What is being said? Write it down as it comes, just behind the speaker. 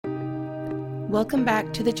Welcome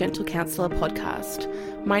back to the Gentle Counsellor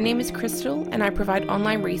podcast. My name is Crystal and I provide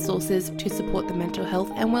online resources to support the mental health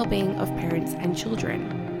and well-being of parents and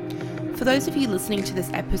children. For those of you listening to this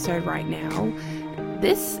episode right now,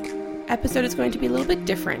 this episode is going to be a little bit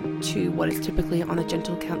different to what is typically on the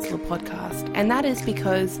Gentle Counsellor podcast, and that is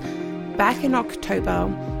because back in October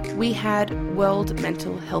we had World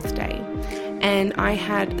Mental Health Day, and I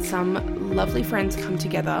had some lovely friends come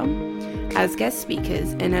together as guest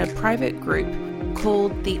speakers in a private group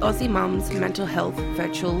called the Aussie Mums Mental Health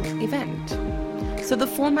Virtual Event. So the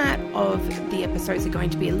format of the episodes are going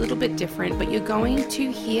to be a little bit different, but you're going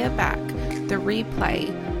to hear back the replay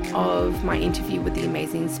of my interview with the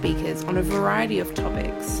amazing speakers on a variety of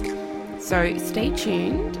topics. So stay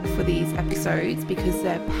tuned for these episodes because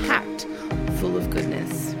they're packed full of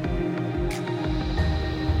goodness.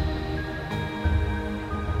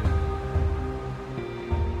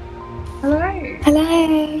 Hello.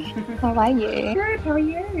 Hello. How are you? Good. How are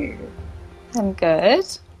you? I'm good.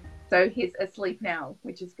 So he's asleep now,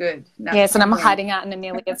 which is good. Yes, and I'm hiding out in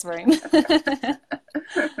Amelia's room.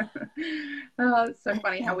 Oh, it's so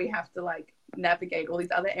funny how we have to navigate all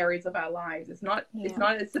these other areas of our lives. It's not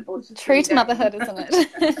as simple as just true to motherhood, isn't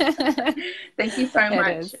it? Thank you so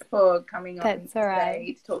much for coming on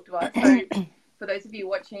today to talk to us. So, for those of you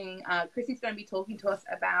watching, Krissy's going to be talking to us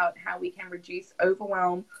about how we can reduce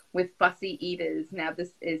overwhelm with fussy eaters. Now,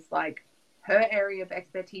 this is her area of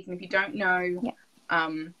expertise, and if you don't know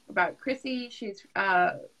about Krissy, she's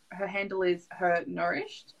her handle is her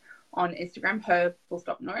nourished on Instagram, her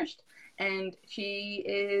 _nourished, and she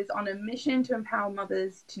is on a mission to empower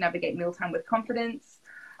mothers to navigate mealtime with confidence.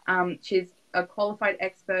 She's a qualified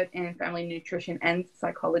expert in family nutrition and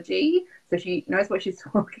psychology, so she knows what she's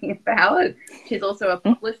talking about. She's also a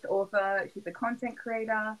published author. She's a content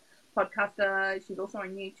creator, podcaster. She's also on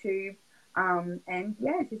YouTube, and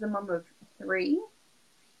she's a mum of 3.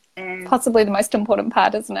 And possibly the most important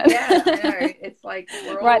part, isn't it? Yeah, I know. It's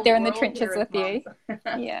we're all, right there in the trenches with you.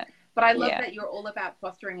 Yeah. But I love that you're all about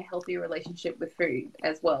fostering a healthy relationship with food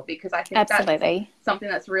as well, because I think absolutely that's something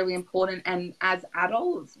that's really important. And as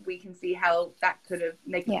adults, we can see how that could have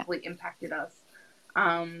negatively impacted us.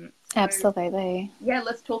 Absolutely. Yeah,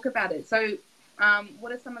 let's talk about it. So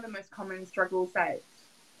what are some of the most common struggles that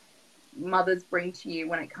mothers bring to you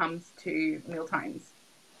when it comes to meal times?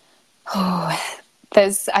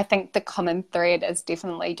 I think the common thread is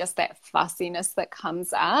definitely just that fussiness that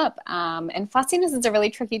comes up. And fussiness is a really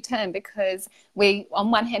tricky term because on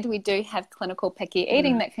one hand, we do have clinical picky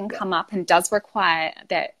eating that can come up and does require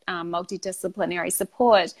that multidisciplinary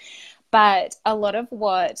support. But a lot of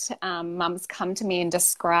what mums come to me and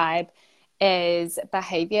describe is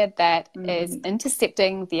behavior that is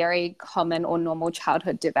intercepting very common or normal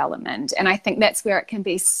childhood development. And I think that's where it can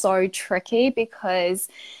be so tricky because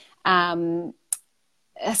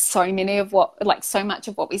so much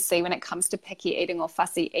of what we see when it comes to picky eating or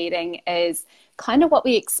fussy eating is kind of what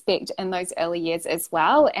we expect in those early years as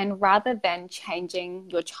well. And rather than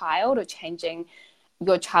changing your child or changing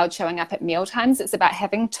your child showing up at meal times, it's about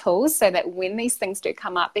having tools so that when these things do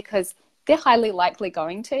come up, because they're highly likely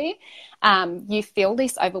going to, you feel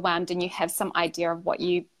less overwhelmed and you have some idea of what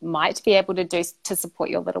you might be able to do to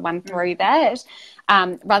support your little one through that,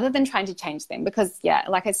 rather than trying to change them. Because,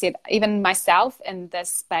 like I said, even myself in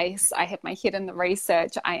this space, I have my head in the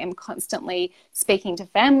research. I am constantly speaking to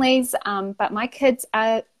families, but my kids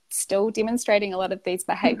are still demonstrating a lot of these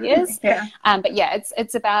behaviors. But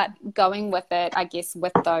it's about going with it, I guess,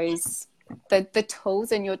 with those the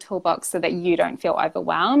tools in your toolbox so that you don't feel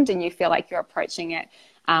overwhelmed and you feel like you're approaching it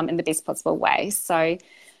in the best possible way. So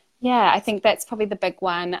I think that's probably the big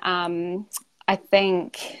one. I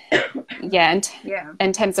think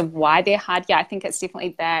in terms of why they're hard, I think it's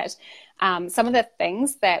definitely that. Some of the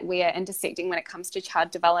things that we are intersecting when it comes to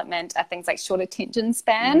child development are things like short attention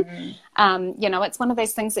span. It's one of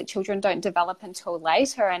those things that children don't develop until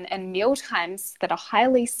later, and meal times that are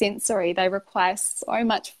highly sensory, they require so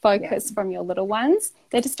much focus from your little ones.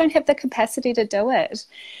 They just don't have the capacity to do it.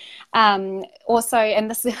 Also, and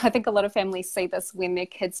this, I think a lot of families see this when their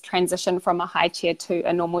kids transition from a high chair to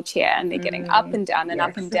a normal chair and they're getting up and down and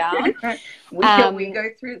up and down. We go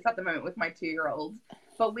through this at the moment with my 2-year-old.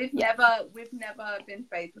 But we've never been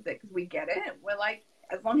faced with it because we get it. We're like,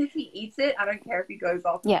 as long as he eats it, I don't care if he goes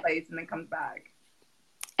off the place and then comes back.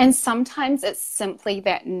 And sometimes it's simply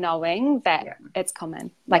that knowing that it's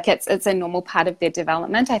common. Like it's a normal part of their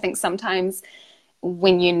development. I think sometimes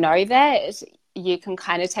when you know that, you can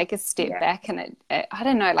kind of take a step back and it I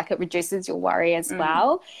don't know, it reduces your worry as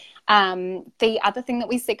well. The other thing that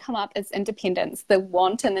we see come up is independence, the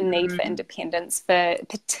want and the need for independence for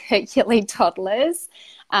particularly toddlers.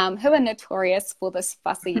 who are notorious for this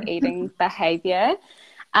fussy eating behavior.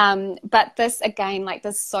 But this, again, like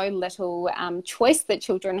there's so little choice that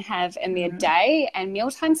children have in their day, and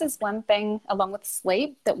mealtimes is one thing, along with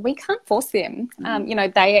sleep, that we can't force them. You know,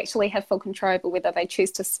 they actually have full control over whether they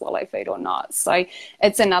choose to swallow food or not. So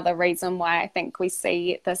it's another reason why I think we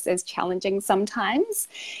see this as challenging sometimes.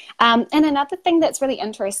 And another thing that's really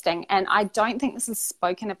interesting, and I don't think this is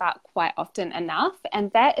spoken about quite often enough,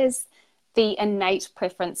 and that is the innate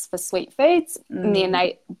preference for sweet foods and the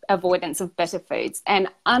innate avoidance of bitter foods. And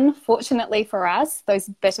unfortunately for us, those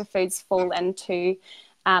bitter foods fall into,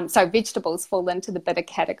 vegetables fall into the bitter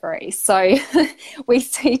category. So we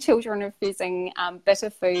see children refusing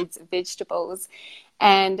bitter foods, vegetables,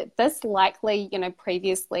 and this likely, you know,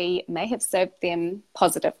 previously may have served them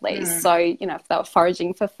positively. So, you know, if they were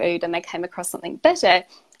foraging for food and they came across something bitter,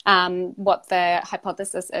 what the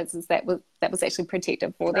hypothesis is that was actually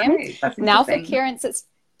protective for them. Now for parents, it's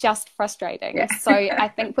just frustrating. Yeah. So I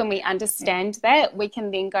think when we understand that, we can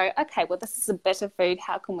then go, okay, well, this is a bitter food.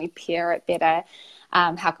 How can we pair it better?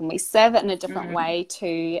 How can we serve it in a different way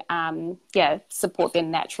to, support their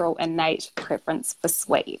natural innate preference for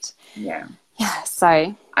sweet? Yeah.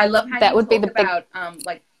 So I love how that would be the about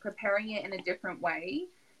like preparing it in a different way.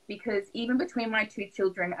 Because even between my two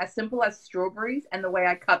children, as simple as strawberries and the way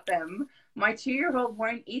I cut them, my 2-year-old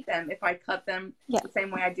won't eat them if I cut them the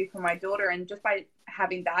same way I do for my daughter. And just by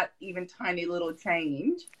having that even tiny little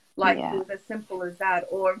change, like it was as simple as that.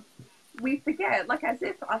 Or we forget, like as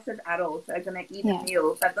if us as adults are going to eat a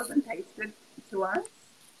meal that doesn't taste good to us.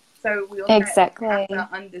 So we also have to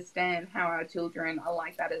understand how our children are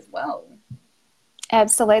like that as well.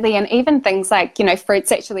 Absolutely. And even things like, you know,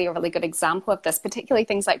 fruit's actually a really good example of this, particularly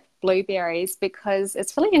things like blueberries, because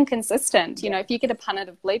it's really inconsistent. You know, if you get a punnet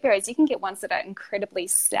of blueberries, you can get ones that are incredibly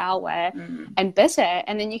sour and bitter,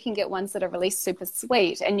 and then you can get ones that are really super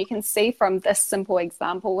sweet. And you can see from this simple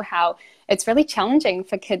example how it's really challenging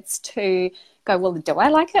for kids to go, well, do I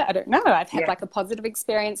like it? I don't know. I've had like a positive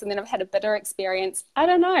experience and then I've had a bitter experience. I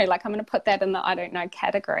don't know. Like I'm going to put that in the I don't know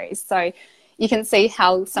category. So you can see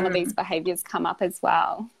how some of these behaviors come up as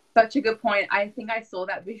well. Such a good point. I think I saw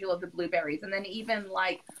that visual of the blueberries, and then even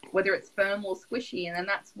like whether it's firm or squishy, and then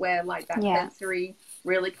that's where like that sensory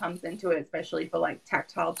really comes into it, especially for like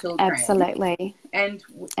tactile children. Absolutely. And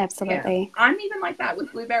absolutely. I'm even like that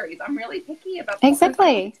with blueberries. I'm really picky about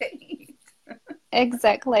exactly.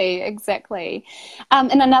 Exactly.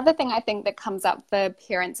 And another thing I think that comes up for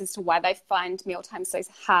parents as to why they find mealtime so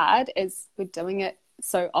hard is we're doing it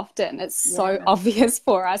so often. It's so obvious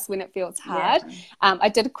for us when it feels hard. I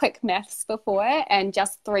did a quick maths before, and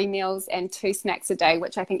just 3 meals and 2 snacks a day,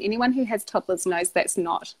 which I think anyone who has toddlers knows that's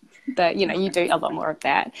not the, you know, you do a lot more of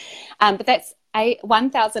that. But that's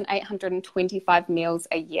 1,825 meals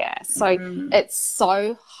a year. So it's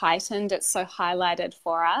so heightened, it's so highlighted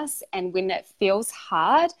for us. And when it feels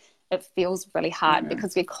hard, it feels really hard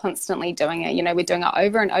because we're constantly doing it. You know, we're doing it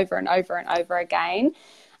over and over and over and over again.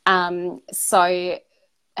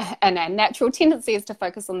 And our natural tendency is to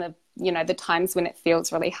focus on the, you know, the times when it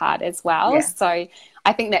feels really hard as well. So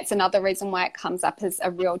I think that's another reason why it comes up as a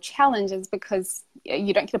real challenge, is because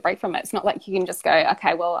you don't get a break from it. It's not like you can just go,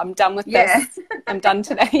 okay, well, I'm done with this. I'm done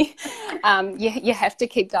today. You have to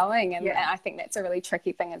keep going. And I think that's a really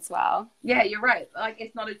tricky thing as well. Yeah, you're right. Like,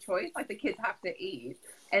 it's not a choice. Like, the kids have to eat.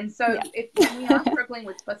 And so if we are struggling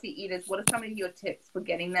with fussy eaters, what are some of your tips for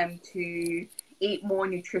getting them to eat more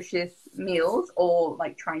nutritious meals or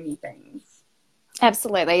like try new things?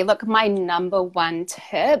 Absolutely. Look, my number one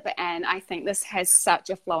tip, and I think this has such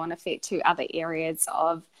a flow-on effect to other areas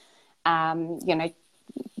of, you know,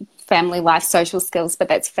 family life, social skills, but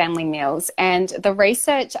that's family meals. And the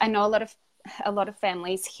research, I know a lot of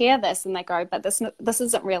families hear this and they go, but this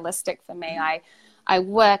isn't realistic for me. I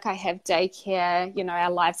work, I have daycare, you know,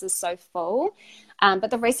 our lives are so full.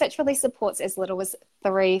 But the research really supports as little as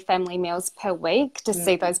 3 family meals per week to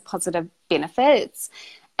see those positive benefits.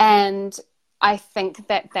 And I think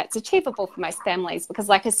that that's achievable for most families because,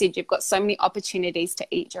 like I said, you've got so many opportunities to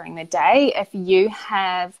eat during the day. If you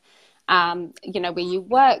have, you know, where you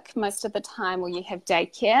work most of the time or you have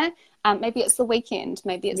daycare, maybe it's the weekend.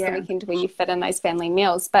 Maybe it's the weekend where you fit in those family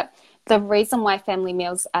meals. But the reason why family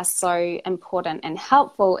meals are so important and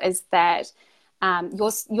helpful is that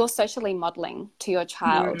you're socially modeling to your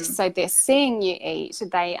child. So they're seeing you eat.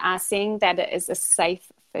 They are seeing that it is a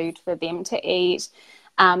safe food for them to eat.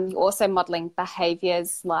 You're also modeling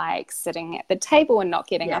behaviors like sitting at the table and not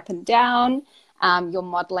getting up and down. You're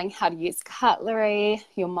modeling how to use cutlery.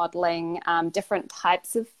 You're modeling different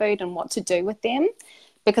types of food and what to do with them.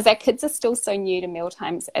 because our kids are still so new to meal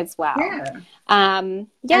times as well. So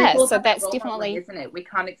that's definitely, isn't it? We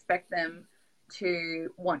can't expect them to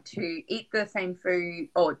want to eat the same food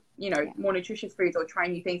or, more nutritious foods or try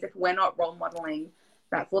new things if we're not role modeling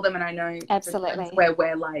that for them. And I know where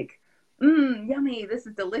we're like, yummy, this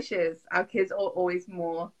is delicious. Our kids are always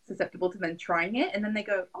more susceptible to them trying it, and then they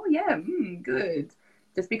go, oh yeah, good,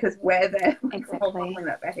 just because we're there role modeling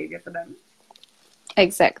that behavior for them.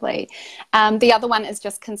 Exactly. The other one is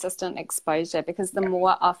just consistent exposure, because the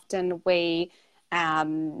more often we are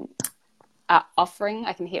offering,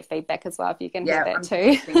 I can hear feedback as well if you can hear that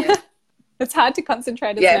too. It's hard to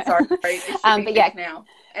concentrate. Sorry. It should be now.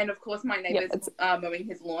 And of course, my neighbour's mowing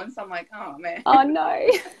his lawn, so I'm like, oh man. Oh no.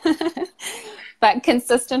 But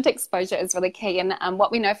consistent exposure is really key. And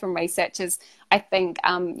what we know from research is, I think,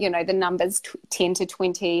 the numbers 10 to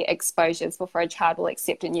 20 exposures before a child will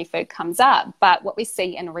accept a new food comes up. But what we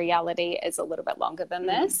see in reality is a little bit longer than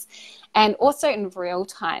this. And also in real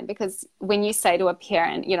time, because when you say to a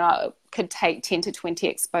parent, it could take 10 to 20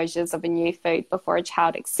 exposures of a new food before a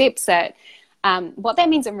child accepts it, what that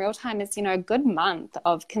means in real time is, a good month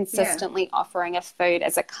of consistently offering a food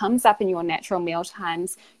as it comes up in your natural meal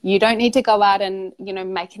times. You don't need to go out and,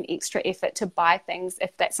 make an extra effort to buy things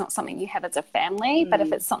if that's not something you have as a family. But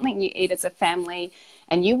if it's something you eat as a family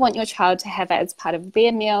and you want your child to have it as part of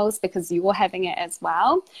their meals because you're having it as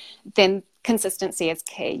well, then consistency is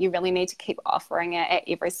key. You really need to keep offering it at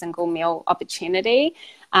every single meal opportunity,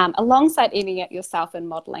 alongside eating it yourself and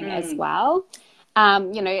modeling as well.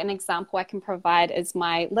 An example I can provide is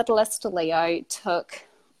my littlest Leo took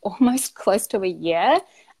almost close to a year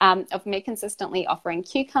of me consistently offering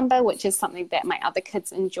cucumber, which is something that my other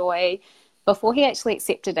kids enjoy, before he actually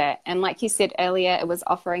accepted it. And like you said earlier, it was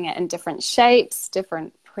offering it in different shapes,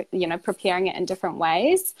 preparing it in different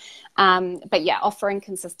ways. But offering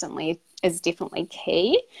consistently is definitely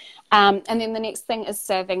key. And then the next thing is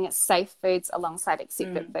serving safe foods alongside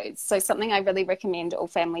accepted foods. So something I really recommend all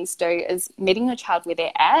families do is meeting your child where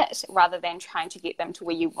they're at rather than trying to get them to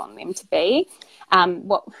where you want them to be.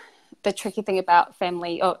 What the tricky thing about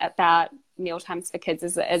about meal times for kids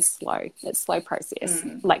is it is slow. It's slow process,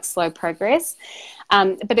 like slow progress.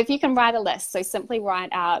 But if you can write a list, so simply write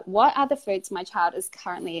out, what are the foods my child is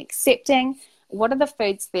currently accepting? What are the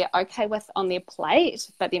foods they're okay with on their plate,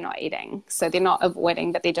 but they're not eating? So they're not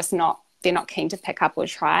avoiding, but they're not keen to pick up or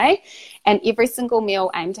try. And every single meal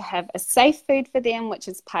aim to have a safe food for them, which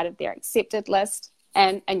is part of their accepted list,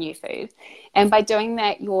 and a new food. And by doing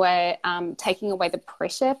that, you're taking away the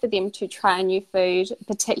pressure for them to try a new food,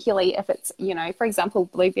 particularly if it's, for example,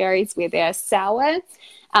 blueberries where they're sour.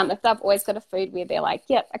 If they've always got a food where they're like,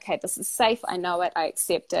 yep, okay, this is safe, I know it, I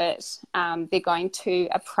accept it, they're going to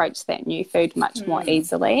approach that new food much more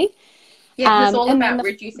easily. Yeah, it's all about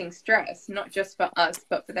reducing stress, not just for us,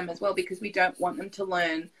 but for them as well, because we don't want them to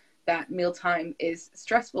learn that mealtime is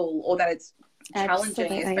stressful or that it's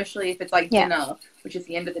challenging, especially if it's like dinner, which is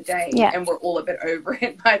the end of the day, and we're all a bit over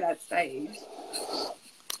it by that stage.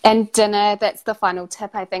 And dinner, that's the final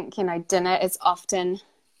tip. I think, dinner is often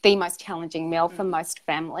the most challenging meal for most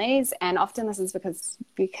families, and often this is because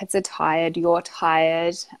your kids are tired, you're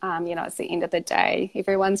tired, it's the end of the day,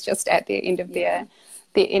 everyone's just at the end of their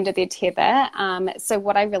tether. So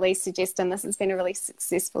what I really suggest, and this has been a really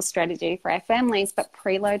successful strategy for our families, but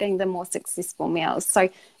preloading the more successful meals. So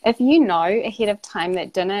if you know ahead of time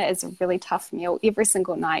that dinner is a really tough meal every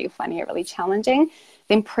single night, you're finding it really challenging,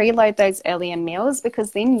 then preload those earlier meals,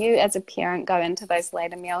 because then you as a parent go into those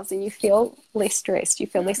later meals and you feel less stressed, you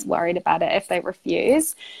feel less worried about it if they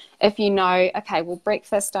refuse. If you know, okay, well,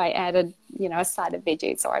 breakfast I added, a side of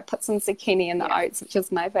veggies, or I put some zucchini in the oats, which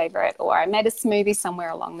is my favorite, or I made a smoothie somewhere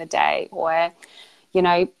along the day, or,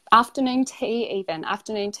 afternoon tea,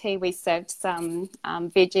 we served some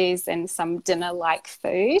veggies and some dinner-like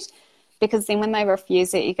food, because then when they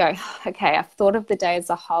refuse it, you go, okay, I've thought of the day as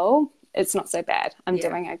a whole. It's not so bad. I'm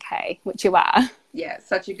doing okay, which you are. Yeah,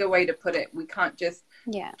 such a good way to put it. We can't just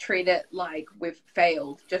treat it like we've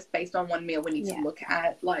failed just based on one meal. We need to look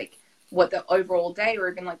at like what the overall day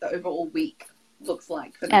or even like the overall week looks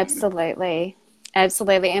like for them. Absolutely.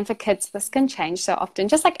 And for kids, this can change so often.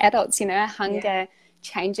 Just like adults, our hunger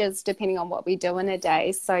changes depending on what we do in a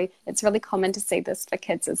day. So it's really common to see this for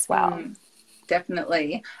kids as well.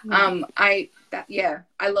 Definitely. I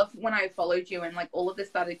love when I followed you and like all of this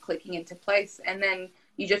started clicking into place. And then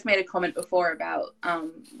you just made a comment before about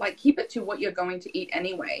like keep it to what you're going to eat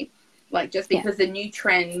anyway. Like just because the new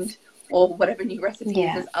trend or whatever new recipe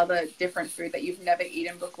is other different food that you've never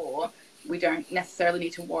eaten before, we don't necessarily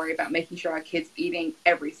need to worry about making sure our kids eating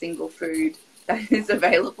every single food that is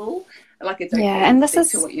available. Like it's okay to stick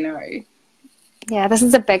to what you know. Yeah, this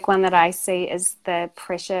is a big one that I see is the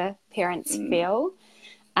pressure parents feel,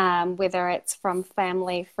 whether it's from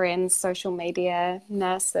family, friends, social media,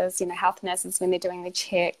 nurses, health nurses when they're doing the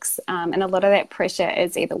checks. And a lot of that pressure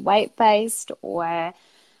is either weight-based or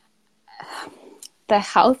the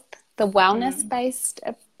wellness-based,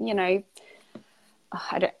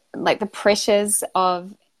 like the pressures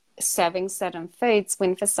of serving certain foods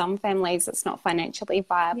when for some families it's not financially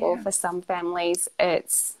viable. For some families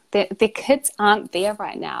it's their kids aren't there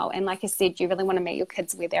right now, and like I said, you really want to meet your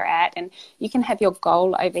kids where they're at, and you can have your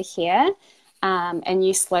goal over here, and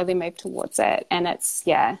you slowly move towards it. And it's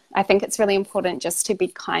I think it's really important just to be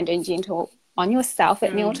kind and gentle on yourself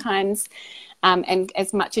at meal times, and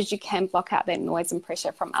as much as you can block out that noise and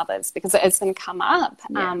pressure from others, because it is going to come up.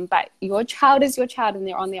 But your child is your child, and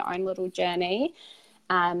they're on their own little journey.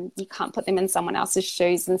 You can't put them in someone else's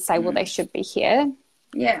shoes and say, well, they should be here.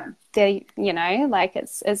 They, like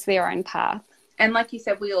it's their own path. And like you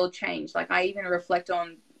said, we all change. Like I even reflect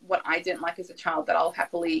on what I didn't like as a child that I'll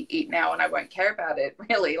happily eat now, and I won't care about it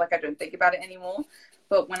really. Like I don't think about it anymore.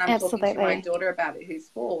 But when I'm talking to my daughter about it, who's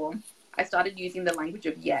 4, I started using the language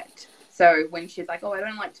of yet. So when she's like, oh, I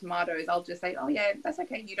don't like tomatoes, I'll just say, oh yeah, that's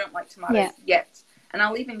okay. You don't like tomatoes yet. And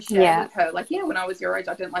I'll even share with her, like, when I was your age,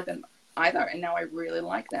 I didn't like them either, and now I really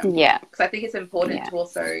like them. Because I think it's important to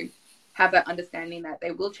also have that understanding that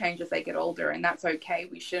they will change as they get older, and that's okay.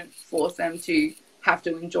 We shouldn't force them to have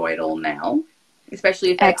to enjoy it all now,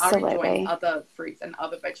 especially if they are enjoying other fruits and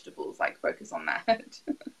other vegetables. Like focus on that.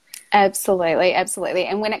 Absolutely.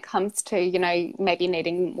 And when it comes to maybe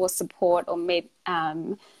needing more support or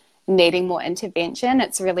needing more intervention,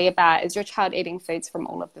 it's really about, is your child eating foods from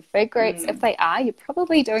all of the food groups? If they are, you're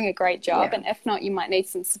probably doing a great job, and if not, you might need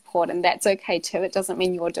some support, and that's okay too. It doesn't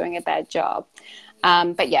mean you're doing a bad job.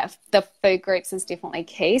 But the food groups is definitely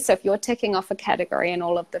key. So if you're ticking off a category in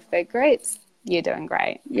all of the food groups, you're doing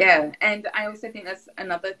great. And I also think that's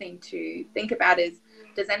another thing to think about is,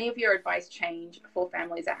 does any of your advice change for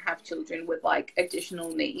families that have children with like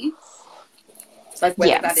additional needs? Like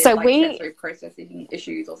whether that is like sensory processing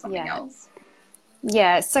issues or something else.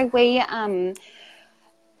 So we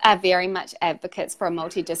are very much advocates for a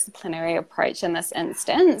multidisciplinary approach in this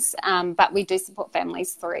instance, but we do support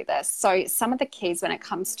families through this. So some of the keys when it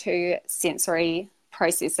comes to sensory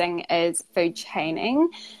processing is food chaining,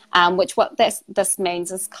 which what this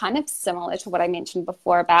means is kind of similar to what I mentioned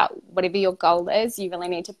before about whatever your goal is, you really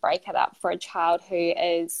need to break it up for a child who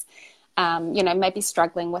is maybe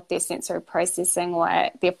struggling with their sensory processing, or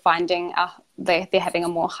they're finding they're having a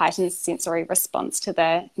more heightened sensory response to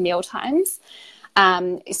the meal times.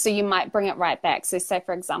 So you might bring it right back. So say,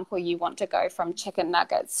 for example, you want to go from chicken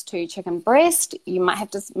nuggets to chicken breast. You might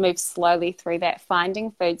have to move slowly through that,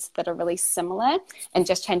 finding foods that are really similar and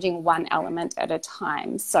just changing one element at a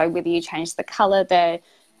time. So whether you change the color, the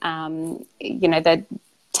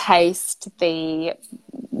taste, the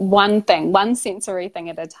one sensory thing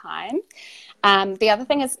at a time. The other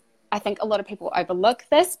thing is, I think a lot of people overlook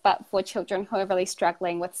this, but for children who are really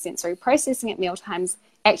struggling with sensory processing at mealtimes,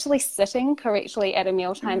 actually sitting correctly at a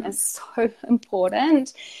mealtime is so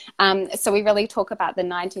important. So we really talk about the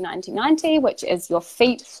 90-90-90, which is your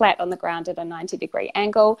feet flat on the ground at a 90-degree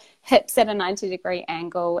angle, hips at a 90-degree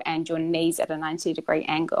angle, and your knees at a 90-degree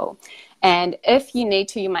angle. And if you need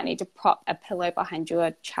to, you might need to prop a pillow behind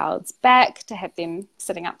your child's back to have them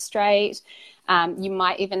sitting up straight. You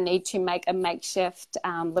might even need to make a makeshift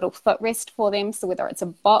little footrest for them. So whether it's a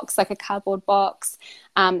box, like a cardboard box.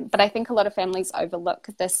 But I think a lot of families overlook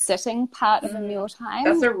the sitting part of a mealtime.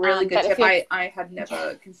 That's a really good tip. I had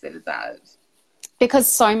never considered that. Because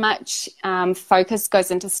so much focus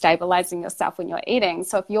goes into stabilizing yourself when you're eating.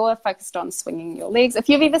 So if you're focused on swinging your legs, if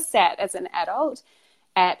you've ever sat as an adult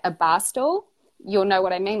at a bar stool, you'll know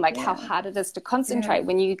what I mean, like how hard it is to concentrate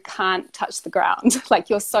when you can't touch the ground. Like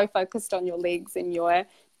you're so focused on your legs and your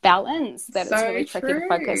balance that it's really tricky to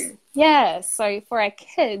focus. So for our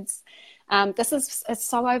kids, this is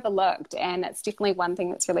so overlooked, and it's definitely one thing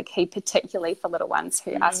that's really key, particularly for little ones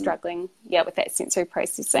who are struggling with that sensory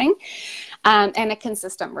processing, and a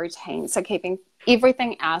consistent routine. So keeping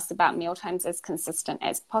everything else about mealtimes as consistent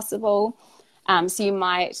as possible. So you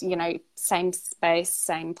might, same space,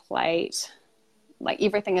 same plate, like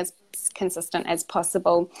everything is consistent as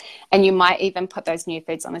possible. And you might even put those new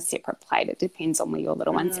foods on a separate plate. It depends on where your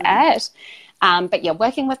little one's at. But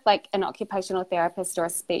working with like an occupational therapist or a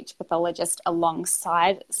speech pathologist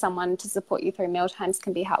alongside someone to support you through mealtimes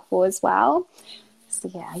can be helpful as well.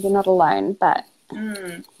 So you're not alone, but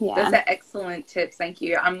those are excellent tips. Thank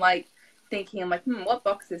you. I'm thinking, what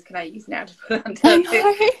boxes can I use now to put under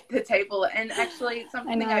the table? And actually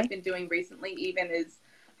something I've been doing recently even is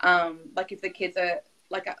Like if the kids are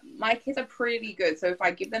like, my kids are pretty good. So if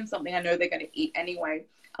I give them something I know they're going to eat anyway,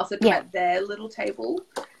 I'll sit them at their little table.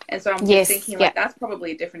 And so I'm just thinking like, that's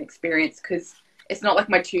probably a different experience, because it's not like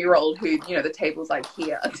my 2-year-old who, you know, the table's like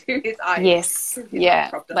here to his eyes. Yes.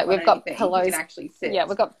 Yeah. Like we've got pillows. He can actually sit. Yeah,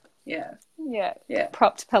 we've got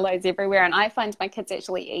propped pillows everywhere. And I find my kids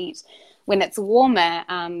actually eat when it's warmer.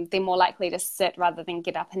 They're more likely to sit rather than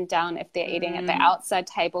get up and down if they're eating at the outside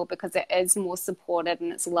table, because it is more supported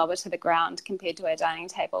and it's lower to the ground compared to a dining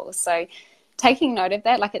table. So taking note of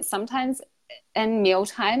that, like it's sometimes in meal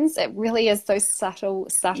times, it really is those subtle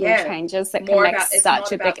changes that can make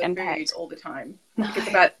such a big impact all the time. Like it's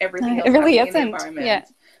about everything else. It really isn't. In the environment.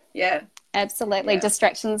 Yeah. Absolutely.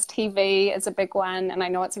 Distractions, TV is a big one. And I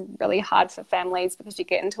know it's really hard for families because you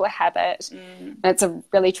get into a habit and it's a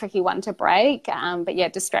really tricky one to break. But yeah,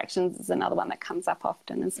 distractions is another one that comes up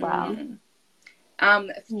often as well.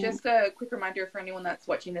 Just a quick reminder for anyone that's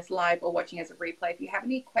watching this live or watching as a replay, if you have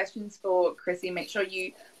any questions for Krissy, make sure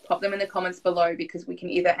you pop them in the comments below, because we can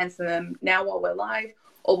either answer them now while we're live,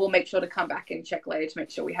 or we'll make sure to come back and check later to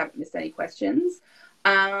make sure we haven't missed any questions.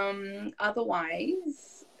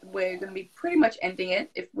 Otherwise, we're going to be pretty much ending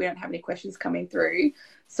it if we don't have any questions coming through.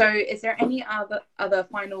 So is there any other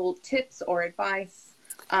final tips or advice,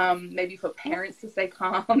 maybe for parents to stay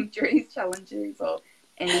calm during these challenges, or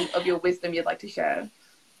any of your wisdom you'd like to share?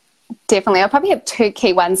 Definitely. I'll probably have 2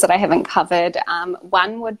 key ones that I haven't covered.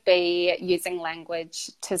 One would be using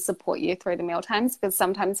language to support you through the meal times, because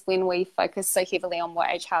sometimes when we focus so heavily on what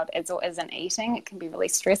a child is or isn't eating, it can be really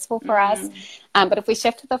stressful for us. But if we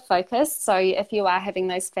shift the focus, so if you are having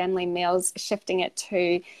those family meals, shifting it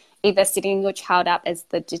to either setting your child up as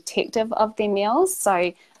the detective of their meals,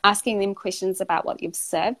 so asking them questions about what you've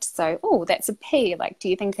served. So, oh, that's a pea. Like, do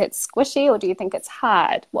you think it's squishy or do you think it's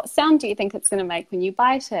hard? What sound do you think it's going to make when you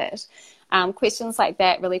bite it? Questions like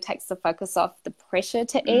that really takes the focus off the pressure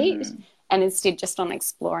to eat, and instead just on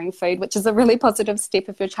exploring food, which is a really positive step.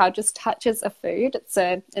 If your child just touches a food, it's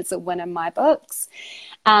a win in my books.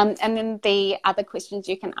 And then the other questions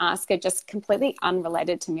you can ask are just completely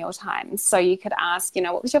unrelated to mealtime. So you could ask, you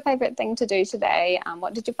know, what was your favorite thing to do today?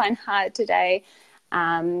 What did you find hard today?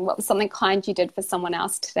 What was something kind you did for someone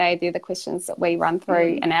else today? They're the questions that we run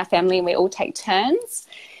through in our family, and we all take turns.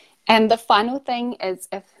 And the final thing is,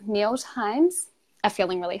 if meal times are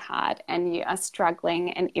feeling really hard and you are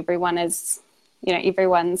struggling and everyone's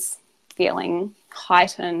feeling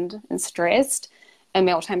heightened and stressed, a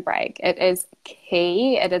mealtime break. It is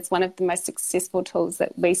key. It is one of the most successful tools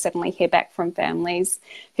that we certainly hear back from families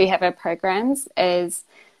who have our programs, is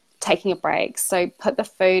taking a break. So put the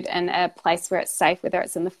food in a place where it's safe, whether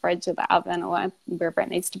it's in the fridge or the oven or wherever it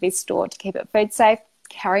needs to be stored to keep it food safe.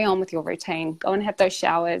 Carry on with your routine. Go and have those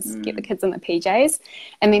showers, get the kids in the PJs,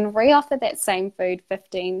 and then re-offer that same food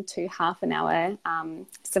 15 to half an hour,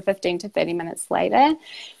 so 15 to 30 minutes later.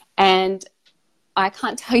 And I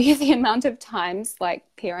can't tell you the amount of times like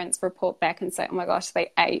parents report back and say, oh my gosh,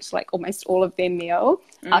 they ate like almost all of their meal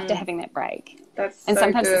after having that break. And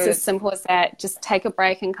sometimes it's as simple as that. Just take a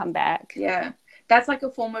break and come back. Yeah. That's like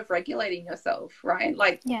a form of regulating yourself, right?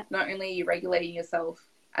 Like not only are you regulating yourself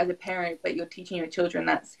as a parent, but you're teaching your children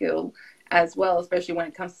that skill as well, especially when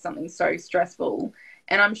it comes to something so stressful.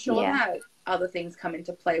 And I'm sure that other things come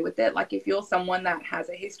into play with it. Like if you're someone that has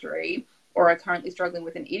a history or are currently struggling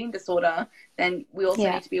with an eating disorder, then we also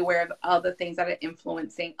need to be aware of other things that are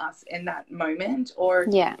influencing us in that moment. Or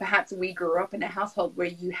perhaps we grew up in a household where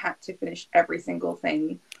you had to finish every single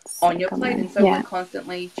thing on your plate. And so we're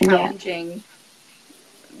constantly challenging,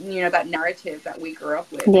 you know, that narrative that we grew up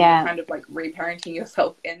with. And you're kind of like reparenting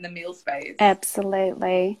yourself in the meal space.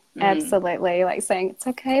 Absolutely. Absolutely. Like saying it's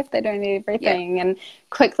okay if they don't eat everything, and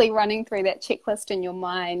quickly running through that checklist in your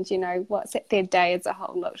mind, you know, what's their day as a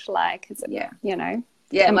whole looked like? Is it, you know,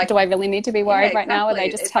 like, do I really need to be worried right now? Are they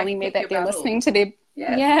just telling me that they're listening to their...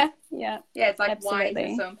 It's like, absolutely. why is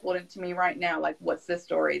this so important to me right now? Like, what's the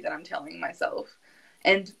story that I'm telling myself?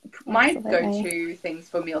 And my go-to things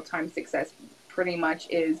for mealtime success pretty much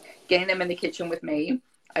is getting them in the kitchen with me.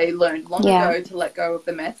 I learned long ago to let go of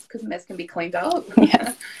the mess, because mess can be cleaned up.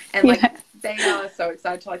 And like they are so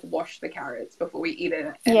excited to like wash the carrots before we eat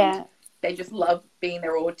it. And they just love being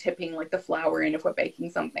there, or tipping like the flour in if we're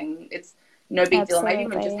baking something. It's no big deal. And I've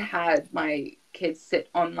even just had my kids sit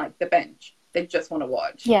on like the bench. They just want to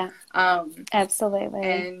watch. Absolutely.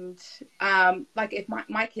 And like if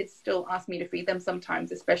my kids still ask me to feed them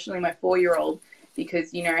sometimes, especially my 4-year-old,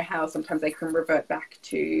 because you know how sometimes they can revert back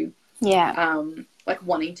to like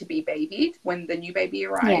wanting to be babied when the new baby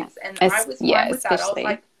arrives. And I was fine with that. I was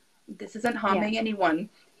like, this isn't harming anyone.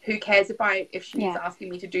 Who cares if she's asking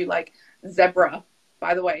me to do like zebra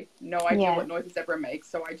By the way, no idea what noise Zebra makes,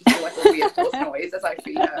 so I just do like a weird horse noise as I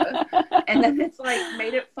feed her. And then it's like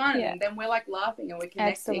made it fun. Yeah. And then we're like laughing and we're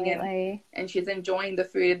connecting, and she's enjoying the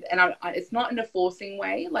food. And it's not in a forcing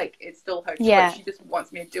way, like it's still her choice. Yeah. She just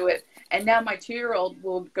wants me to do it. And now my 2-year-old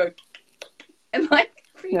will go and like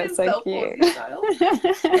feed himself horsey style.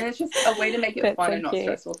 And it's just a way to make it fun and not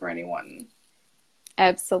stressful for anyone.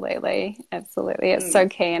 Absolutely. It's so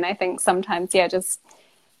key. And I think sometimes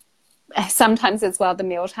as well, the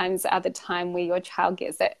meal times are the time where your child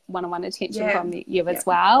gets that one-on-one attention from you as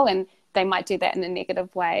well. And they might do that in a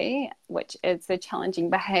negative way, which is the challenging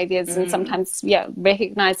behaviors. And sometimes,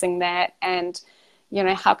 recognizing that and,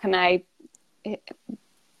 how can I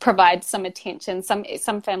provide some attention.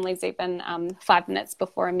 Some families even 5 minutes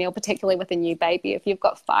before a meal, particularly with a new baby. If you've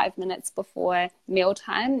got 5 minutes before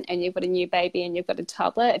mealtime and you've got a new baby and you've got a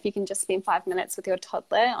toddler, if you can just spend 5 minutes with your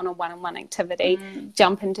toddler on a one-on-one activity,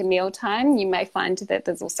 jump into mealtime, you may find that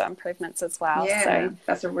there's also improvements as well. Yeah, so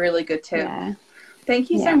that's a really good tip. Yeah. Thank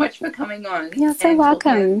you so much for coming on. You're so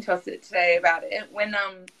welcome. To us today about it. When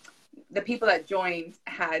the people that joined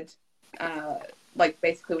had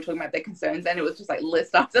basically we're talking about their concerns, and it was just like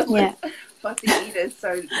list after list, fussy eaters.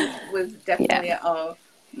 So this was definitely a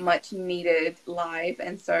much needed live,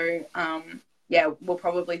 and so we'll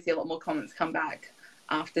probably see a lot more comments come back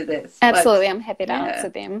after this. Absolutely, I'm happy to answer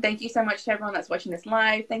them. Thank you so much to everyone that's watching this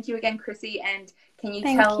live. Thank you again, Krissy, and can you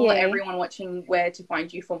tell everyone watching where to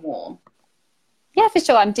find you for more? Yeah, for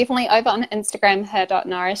sure. I'm definitely over on Instagram.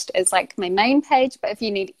 Her.nourished is like my main page. But if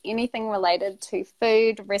you need anything related to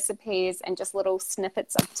food, recipes, and just little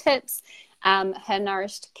snippets of tips, Her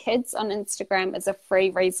Nourished Kids on Instagram is a free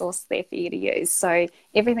resource there for you to use. So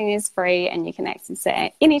everything is free and you can access it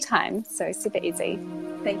at any time. So super easy.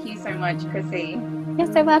 Thank you so much, Krissy.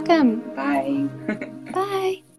 You're so welcome. Bye. Bye.